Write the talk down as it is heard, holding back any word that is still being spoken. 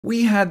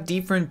We had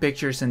different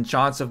pictures and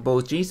shots of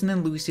both Jason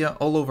and Lucia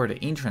all over the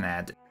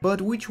internet,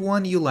 but which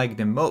one you like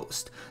the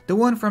most? The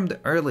one from the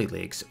early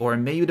leaks, or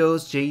maybe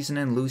those Jason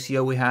and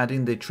Lucia we had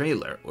in the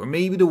trailer, or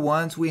maybe the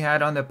ones we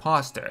had on the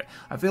poster?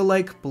 I feel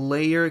like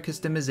player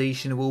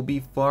customization will be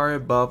far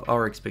above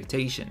our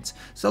expectations,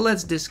 so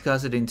let's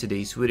discuss it in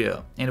today's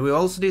video. And we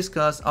also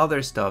discuss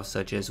other stuff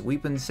such as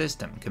weapon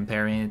system,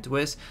 comparing it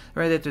with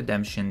Red Dead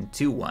Redemption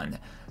 2 one.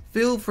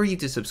 Feel free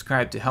to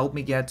subscribe to help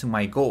me get to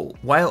my goal,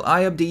 while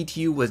I update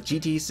you with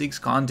GTA 6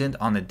 content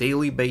on a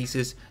daily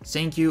basis.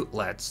 Thank you,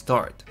 let's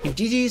start. If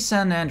GTA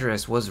San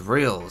Andreas was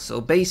real, so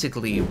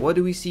basically, what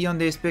do we see on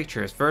these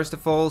pictures? First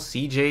of all,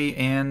 CJ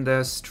and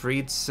the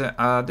streets,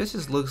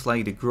 looks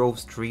like the Grove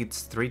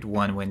Street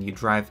one when you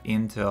drive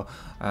into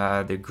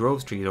the Grove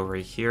Street over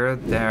here.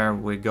 There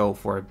we go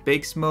for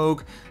Big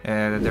Smoke,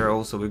 there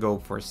also we go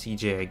for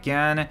CJ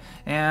again,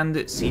 and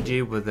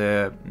CJ with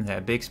the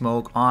Big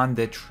Smoke on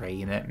the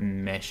train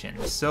mission.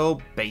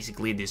 So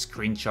basically the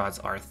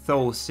screenshots are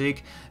so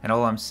sick, and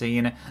all I'm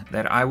saying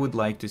that I would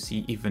like to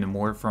see even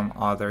more from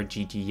other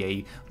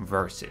GTA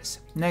verses.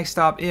 Next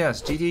up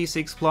is GTA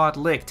 6 plot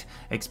leaked,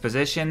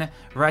 exposition,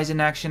 rise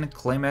in action,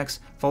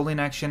 climax, fall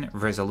in action,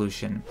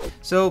 resolution.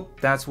 So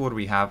that's what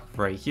we have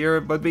right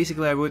here, but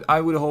basically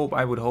I would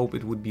hope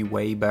it would be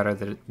way better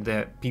than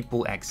the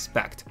people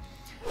expect.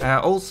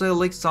 Also,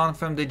 leaked song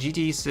from the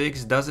GTA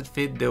 6, does it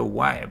fit the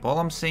vibe? All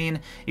I'm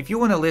saying, if you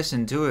want to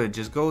listen to it,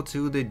 just go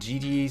to the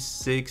GTA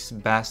 6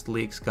 best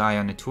leaks guy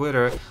on the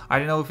Twitter. I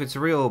don't know if it's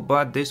real,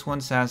 but this one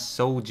says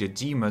Soulja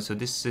Dima, so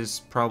this is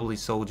probably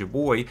Soulja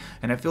Boy,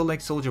 and I feel like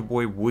Soulja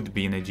Boy would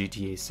be in a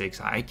GTA 6.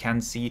 I can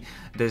see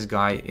this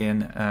guy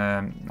in,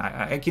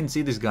 I can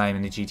see this guy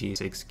in the GTA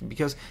 6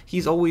 because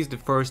he's always the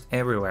first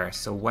everywhere.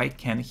 So why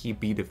can't he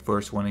be the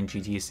first one in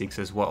GTA 6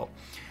 as well?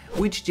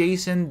 Which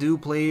Jason do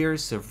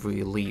players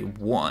really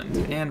want?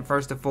 And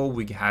first of all,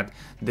 we had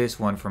this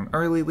one from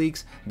early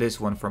leaks, this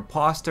one from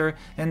poster,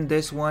 and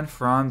this one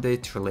from the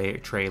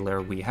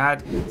trailer. We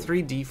had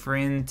three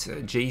different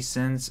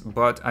Jasons,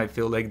 but I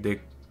feel like the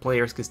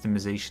player's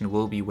customization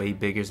will be way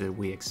bigger than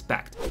we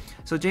expect.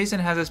 So Jason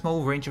has a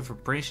small range of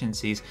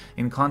proficiencies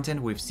in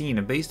content we've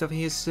seen. Based off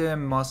his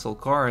muscle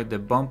car, the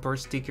bumper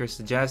sticker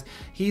suggests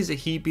he's a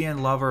hippie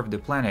and lover of the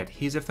planet.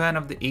 He's a fan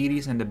of the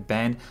 80s and the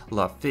band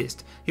Love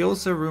Fist. He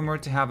also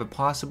rumored to have a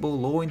possible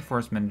law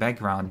enforcement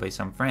background by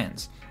some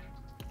friends,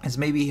 as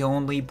maybe he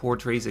only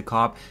portrays a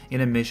cop in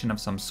a mission of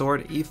some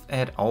sort, if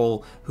at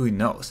all, who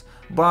knows.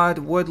 But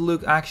what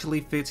look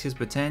actually fits his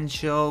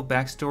potential,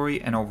 backstory,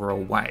 and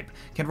overall vibe?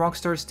 Can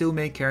Rockstar still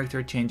make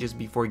character changes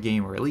before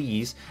game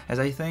release? As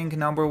I think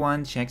number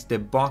 1 checks the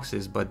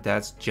boxes, but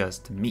that's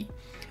just me.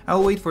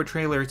 I'll wait for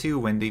trailer 2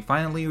 when they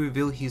finally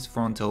reveal his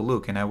frontal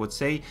look, and I would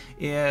say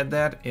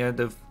that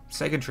the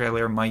second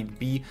trailer might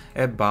be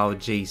about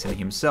Jason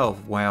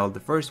himself, while the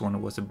first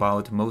one was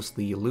about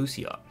mostly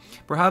Lucia.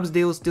 Perhaps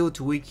they'll still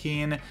tweak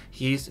in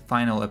his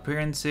final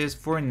appearances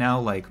for now,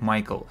 like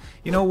Michael.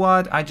 You know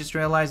what, I just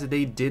realized that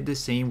they did the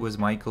same with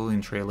Michael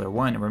in trailer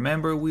 1.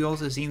 Remember, we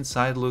also seen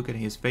side look at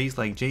his face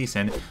like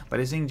Jason, but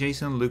I think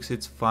Jason look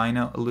is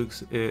final,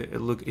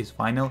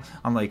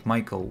 unlike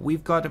Michael.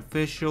 We've got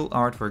official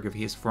artwork of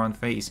his front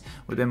face.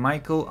 With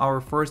Michael, our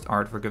first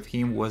artwork of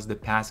him was the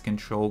Pass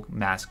Control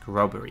mask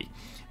robbery.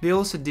 They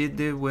also did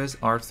this with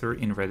Arthur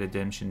in Red Dead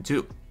Redemption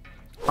 2.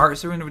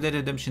 Arthur in Red Dead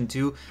Redemption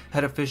 2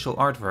 had official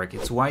artwork.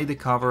 It's why the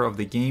cover of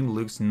the game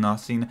looks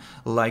nothing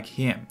like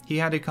him. He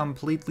had a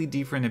completely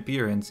different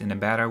appearance in a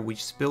beta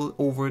which spilled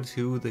over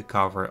to the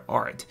cover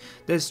art.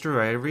 That's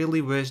true, I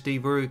really wish they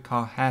were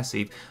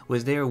cohesive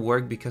with their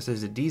work, because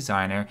as a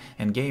designer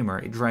and gamer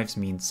it drives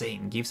me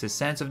insane. Gives a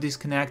sense of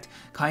disconnect,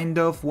 kind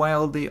of,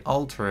 while they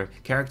alter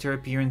character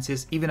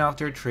appearances even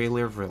after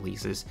trailer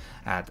releases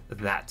at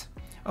that.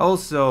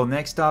 Also,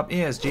 next up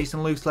is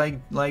Jason looks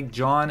like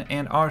John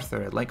and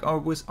Arthur,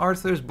 with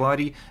Arthur's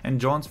body and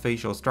John's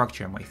facial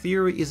structure. My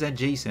theory is that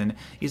Jason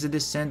is a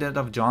descendant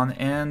of John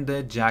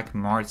and Jack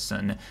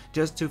Marston,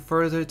 just to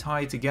further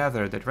tie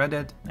together that Red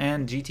Dead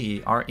and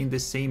GTA are in the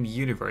same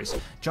universe.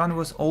 John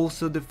was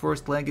also the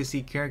first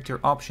legacy character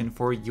option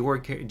for your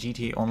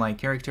GTA Online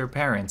character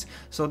parents,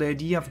 so the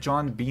idea of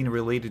John being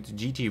related to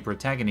GTA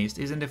protagonist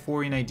isn't a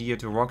foreign idea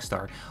to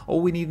Rockstar.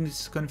 All we need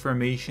is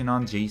confirmation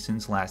on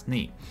Jason's last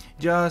name.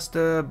 Just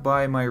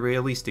by my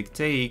realistic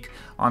take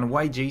on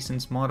why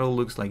Jason's model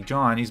looks like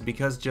John is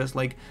because just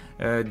like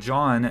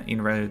John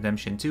in Red Dead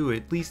Redemption 2,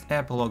 at least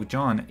Epilogue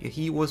John,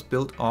 he was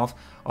built off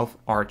of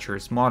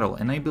Archer's model,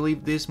 and I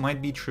believe this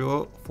might be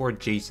true for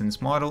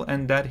Jason's model,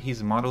 and that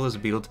his model is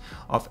built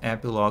off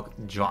Epilogue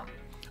John.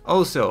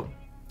 Also,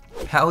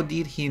 how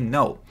did he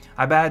know?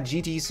 I bet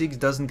GTA 6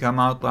 doesn't come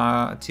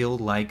out till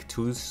like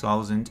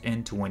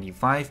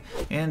 2025,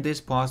 and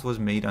this post was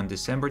made on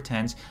December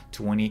 10th,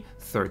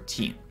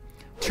 2013.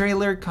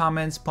 Trailer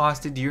comments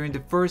posted during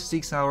the first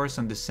 6 hours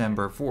on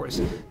December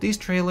 4th. This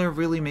trailer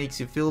really makes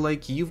you feel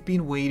like you've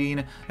been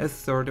waiting a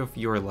third of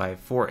your life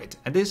for it.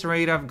 At this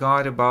rate, I've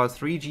got about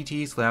 3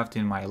 GTAs left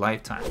in my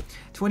lifetime.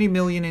 20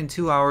 million in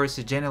 2 hours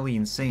is generally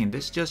insane.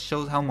 This just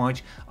shows how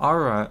much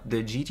aura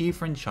the GTA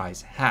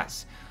franchise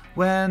has.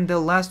 When the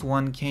last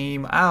one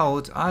came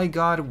out, I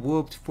got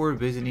whooped for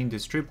visiting the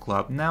strip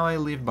club. Now I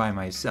live by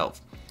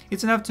myself.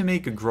 It's enough to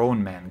make a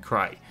grown man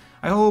cry.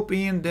 I hope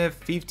in the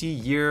 50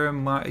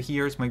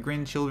 years my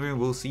grandchildren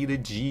will see the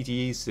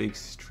GTA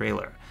 6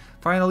 trailer.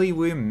 Finally,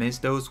 we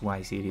missed those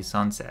Vice City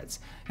sunsets,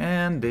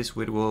 and this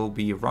will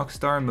be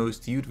Rockstar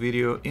most viewed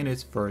video in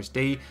its first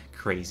day.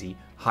 Crazy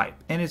hype,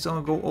 and it's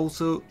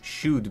also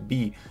should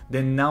be the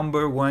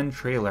 #1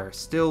 trailer.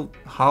 Still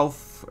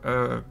half,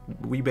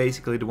 we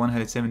basically the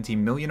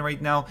 117 million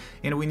right now,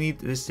 and we need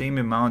the same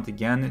amount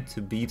again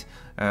to beat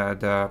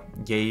the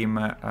game.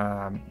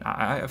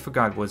 I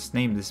forgot what's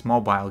named, this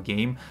mobile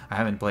game. I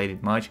haven't played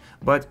it much,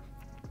 but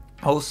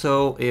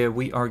also,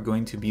 we are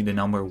going to be the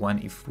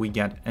 #1 if we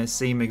get the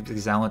same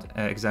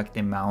exact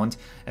amount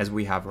as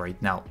we have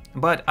right now.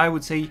 But I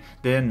would say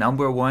the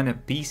 #1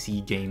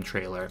 PC game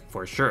trailer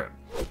for sure.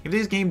 If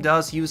this game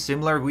does use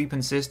similar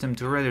weapon system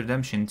to Red Dead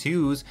Redemption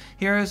 2's,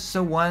 here's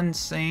one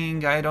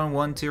thing I don't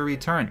want to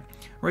return.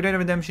 Red Dead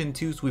Redemption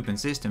 2's weapon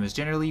system is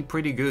generally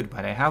pretty good,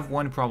 but I have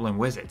one problem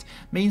with it.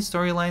 Main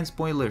storyline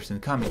spoilers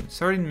incoming.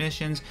 Certain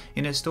missions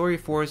in a story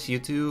force you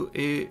to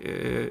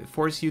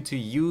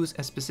use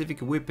a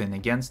specific weapon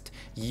against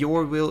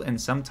your will, and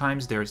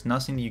sometimes there's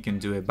nothing you can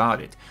do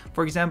about it.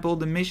 For example,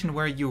 the mission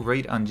where you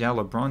raid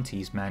Angelo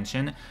Bronte's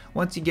mansion.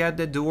 Once you get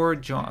to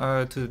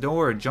the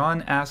door,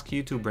 John asks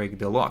you to break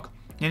the lock.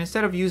 And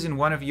instead of using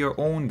one of your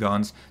own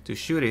guns to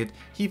shoot it,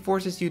 he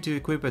forces you to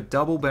equip a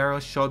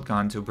double-barrel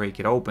shotgun to break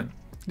it open.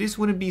 This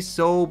wouldn't be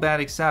so bad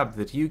except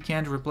that you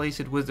can't replace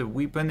it with the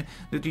weapon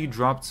that you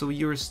dropped, so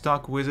you're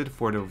stuck with it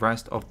for the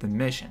rest of the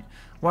mission.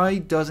 Why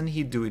doesn't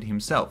he do it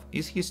himself?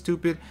 Is he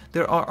stupid?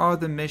 There are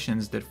other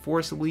missions that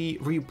forcibly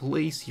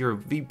replace your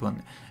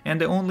weapon,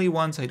 and the only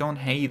ones I don't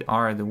hate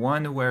are the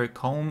one where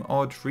Colm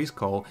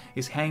O'Driscoll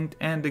is hanged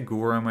and the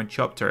Gorama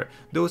chapter.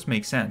 Those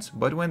make sense,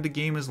 but when the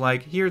game is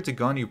like, here's a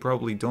gun you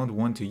probably don't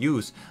want to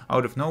use,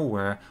 out of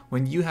nowhere,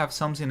 when you have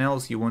something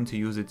else you want to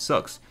use, it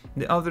sucks.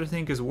 The other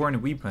thing is worn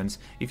weapons.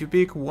 If you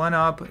pick one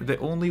up, the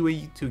only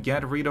way to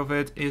get rid of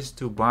it is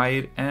to buy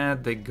it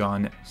at the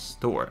gun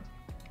store.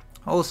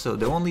 Also,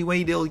 the only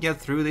way they'll get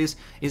through this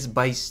is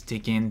by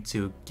sticking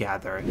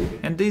together.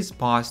 And this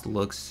post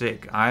looks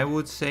sick. I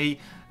would say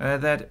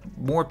that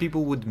more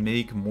people would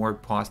make more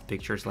post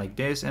pictures like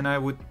this, and I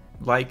would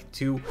like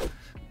to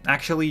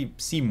actually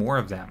see more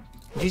of them.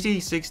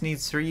 GTA 6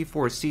 needs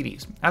 3-4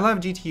 cities. I love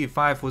GTA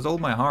 5 with all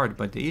my heart,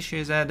 but the issue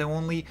is that it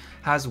only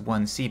has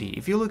one city.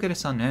 If you look at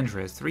San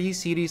Andreas, 3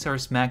 cities are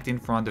smacked in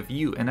front of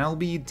you, and I'll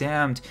be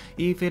damned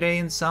if it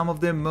ain't some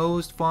of the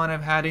most fun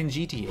I've had in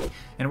GTA.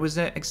 And with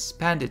the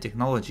expanded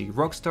technology,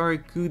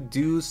 Rockstar could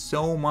do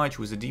so much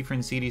with the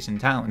different cities and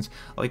towns,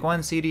 like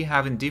one city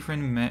having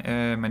different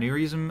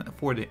mannerism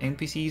for the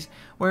NPCs,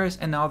 whereas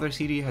another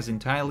city has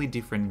entirely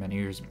different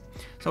mannerism.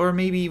 So, or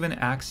maybe even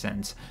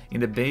accents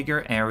in the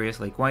bigger areas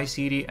like Vice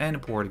City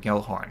and Port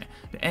Gellhorn.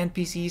 The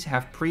NPCs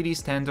have pretty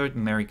standard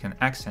American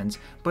accents,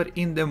 but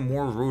in the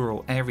more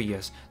rural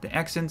areas, the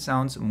accent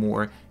sounds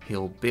more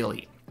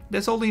hillbilly.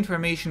 That's all the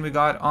information we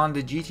got on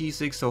the GTA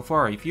 6 so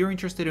far. If you're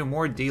interested in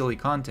more daily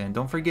content,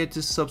 don't forget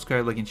to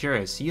subscribe, like, and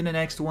share. See you in the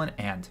next one,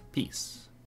 and peace.